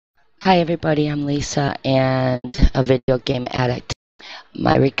Hi everybody, I'm Lisa and a video game addict.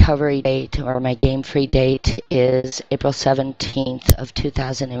 My recovery date or my game-free date is April 17th of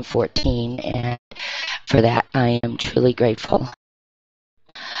 2014, and for that I am truly grateful.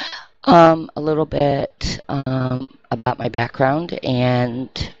 A little bit about my background and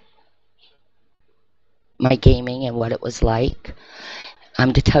my gaming and what it was like.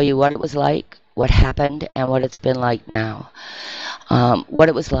 I'm to tell you what it was like, what happened, and what it's been like now. What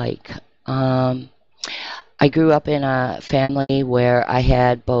it was like. I grew up in a family where I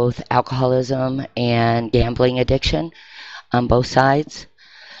had both alcoholism and gambling addiction on both sides.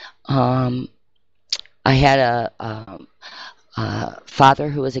 Um, I had a father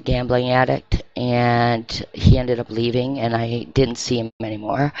who was a gambling addict, and he ended up leaving, and I didn't see him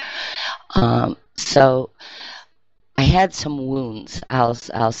anymore. So I had some wounds,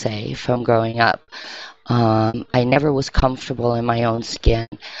 I'll say, from growing up. I never was comfortable in my own skin.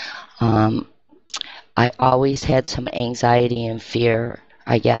 I always had some anxiety and fear,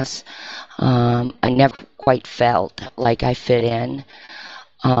 I guess. I never quite felt like I fit in.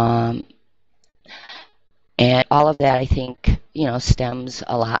 And all of that, I think, stems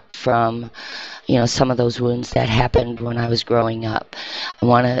a lot from, some of those wounds that happened when I was growing up. I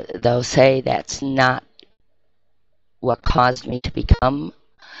want to, though, say that's not what caused me to become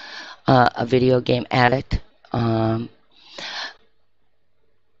a video game addict.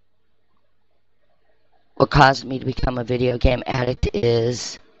 What caused me to become a video game addict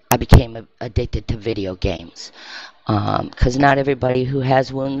is I became addicted to video games. Because not everybody who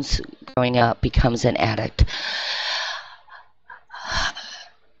has wounds growing up becomes an addict.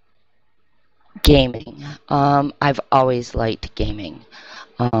 Gaming. I've always liked gaming.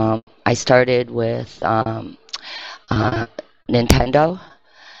 I started with Nintendo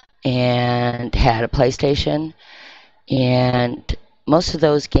and had a PlayStation, and most of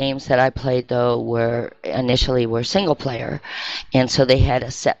those games that I played, though, were initially single player, and so they had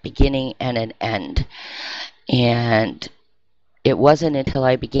a set beginning and an end. And it wasn't until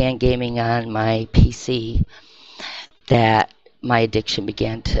I began gaming on my PC that my addiction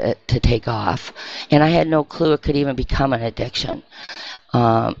began to take off. And I had no clue it could even become an addiction.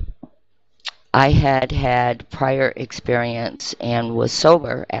 I had prior experience and was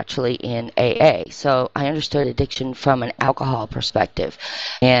sober actually in AA, so I understood addiction from an alcohol perspective.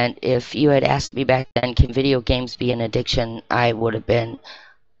 And if you had asked me back then, can video games be an addiction, I would have been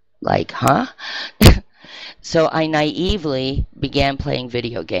like, huh? So I naively began playing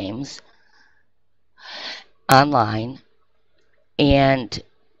video games online, and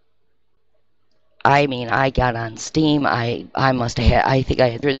I got on Steam. I must have had, I think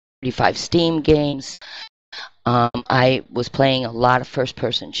I had 35 Steam games. I was playing a lot of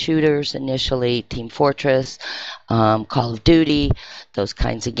first-person shooters initially, Team Fortress, Call of Duty, those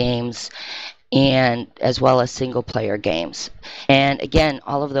kinds of games, and as well as single-player games. And again,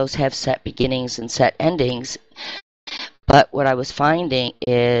 all of those have set beginnings and set endings, but what I was finding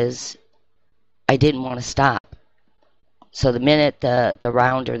is I didn't want to stop. So the minute the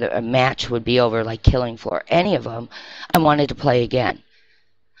round or the match would be over, like Killing Floor, any of them, I wanted to play again.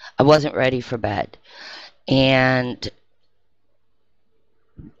 I wasn't ready for bed. And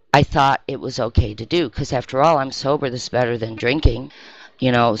I thought it was okay to do, because after all, I'm sober. This is better than drinking,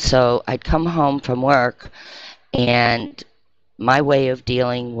 So I'd come home from work, and my way of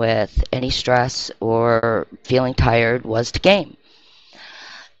dealing with any stress or feeling tired was to game.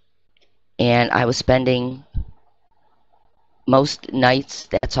 And I was spending most nights,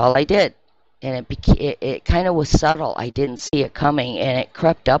 that's all I did. And it kind of was subtle. I didn't see it coming, and it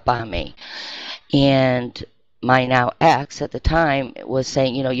crept up on me. And my now ex at the time was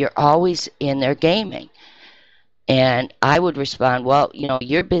saying, you're always in there gaming. And I would respond, well,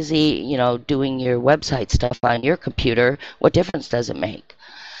 you're busy, doing your website stuff on your computer. What difference does it make?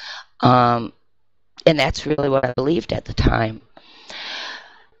 And that's really what I believed at the time.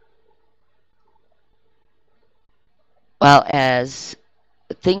 Well, as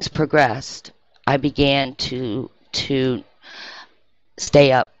things progressed, I began to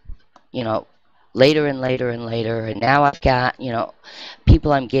stay up, later and later and later, and now I've got,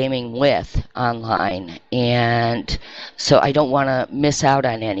 people I'm gaming with online, and so I don't want to miss out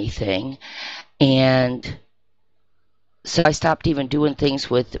on anything. And so I stopped even doing things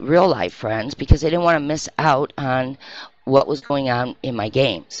with real life friends because I didn't want to miss out on what was going on in my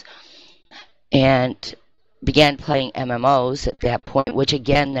games. And began playing MMOs at that point, which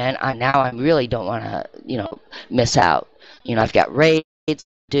again, then now I really don't want to, miss out. I've got raids to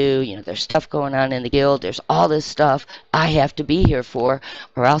do, there's stuff going on in the guild, there's all this stuff I have to be here for,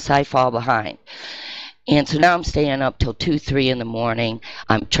 or else I fall behind. And so now I'm staying up till 2, 3 in the morning.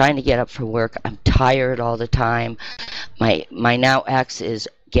 I'm trying to get up for work. I'm tired all the time. My now ex is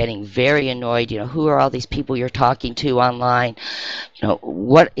getting very annoyed. Who are all these people you're talking to online?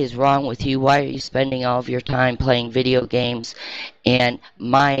 What is wrong with you? Why are you spending all of your time playing video games? And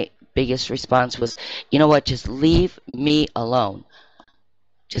my biggest response was, you know what, just leave me alone.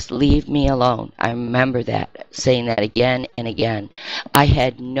 Just leave me alone. I remember that, saying that again and again. I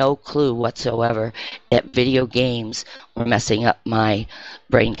had no clue whatsoever that video games were messing up my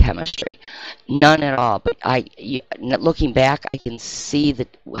brain chemistry. None at all. But looking back, I can see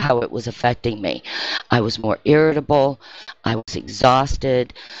how it was affecting me. I was more irritable. I was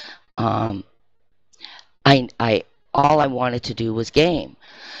exhausted. Um, all I wanted to do was game.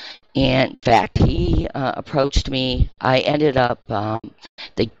 And in fact, he approached me. I ended up,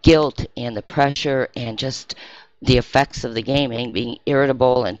 the guilt and the pressure and just the effects of the gaming, being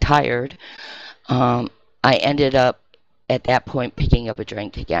irritable and tired, I ended up at that point picking up a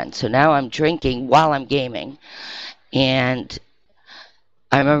drink again. So now I'm drinking while I'm gaming. And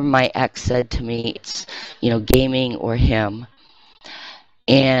I remember my ex said to me, it's, gaming or him.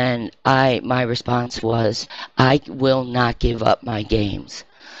 And my response was, I will not give up my games.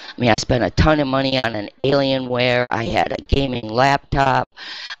 I mean, I spent a ton of money on an Alienware. I had a gaming laptop.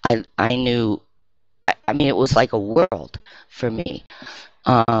 I knew, I mean, it was like a world for me.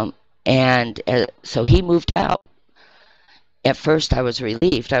 And so he moved out. At first, I was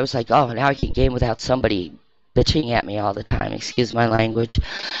relieved. I was like, oh, now I can game without somebody bitching at me all the time. Excuse my language.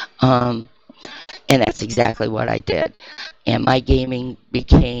 And that's exactly what I did. And my gaming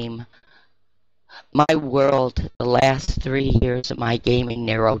became my world. The last 3 years of my gaming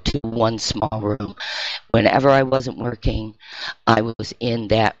narrowed to one small room. Whenever I wasn't working, I was in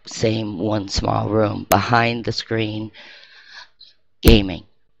that same one small room behind the screen gaming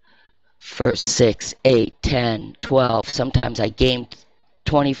for 6, 8, 10, 12. Sometimes I gamed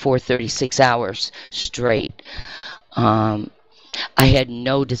 24, 36 hours straight. I had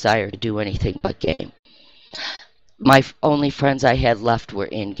no desire to do anything but game. My only friends I had left were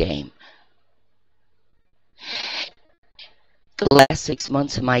in game. The last 6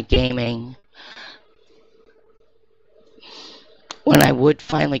 months of my gaming, when I would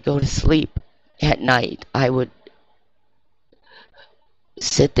finally go to sleep at night, I would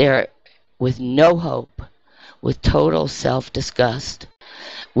sit there with no hope, with total self-disgust,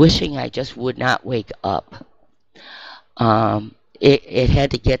 wishing I just would not wake up. It had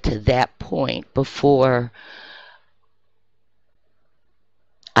to get to that point before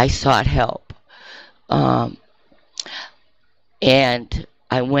I sought help. And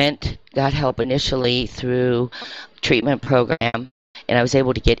I got help initially through treatment program, and I was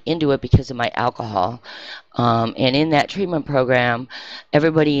able to get into it because of my alcohol. And in that treatment program,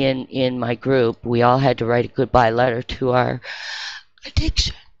 everybody in my group, we all had to write a goodbye letter to our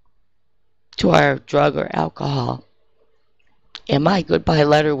addiction, to our drug or alcohol. And my goodbye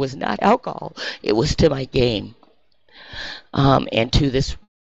letter was not alcohol. It was to my game, and to this.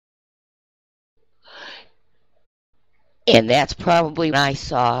 And that's probably when I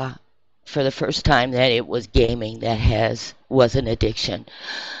saw for the first time that it was gaming that was an addiction,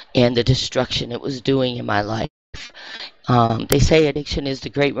 and the destruction it was doing in my life. They say addiction is the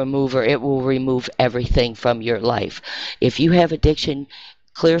great remover. It will remove everything from your life. If you have addiction,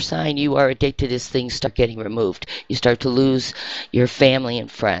 clear sign you are addicted is things start getting removed. You start to lose your family and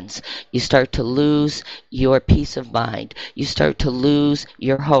friends. You start to lose your peace of mind. You start to lose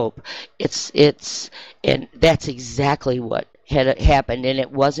your hope. And that's exactly what had happened. And it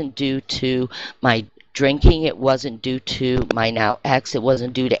wasn't due to my drinking. It wasn't due to my now ex. It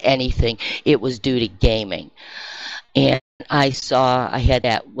wasn't due to anything. It was due to gaming. And I had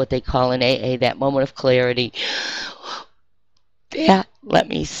that, what they call in AA, that moment of clarity. That let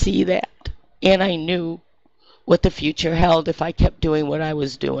me see that. And I knew what the future held if I kept doing what I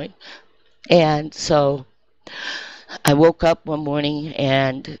was doing. And so I woke up one morning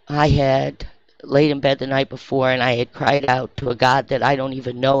and I had laid in bed the night before and I had cried out to a God that I don't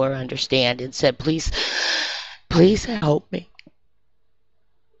even know or understand and said, please, please help me.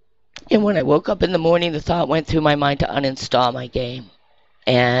 And when I woke up in the morning, the thought went through my mind to uninstall my game.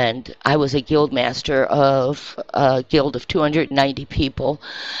 And I was a guild master of a guild of 290 people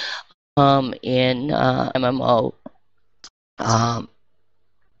in MMO.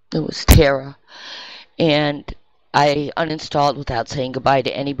 It was Terra. And I uninstalled without saying goodbye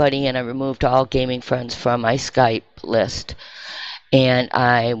to anybody, and I removed all gaming friends from my Skype list. And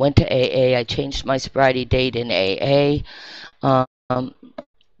I went to AA. I changed my sobriety date in AA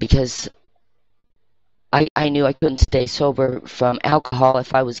because I knew I couldn't stay sober from alcohol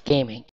if I was gaming.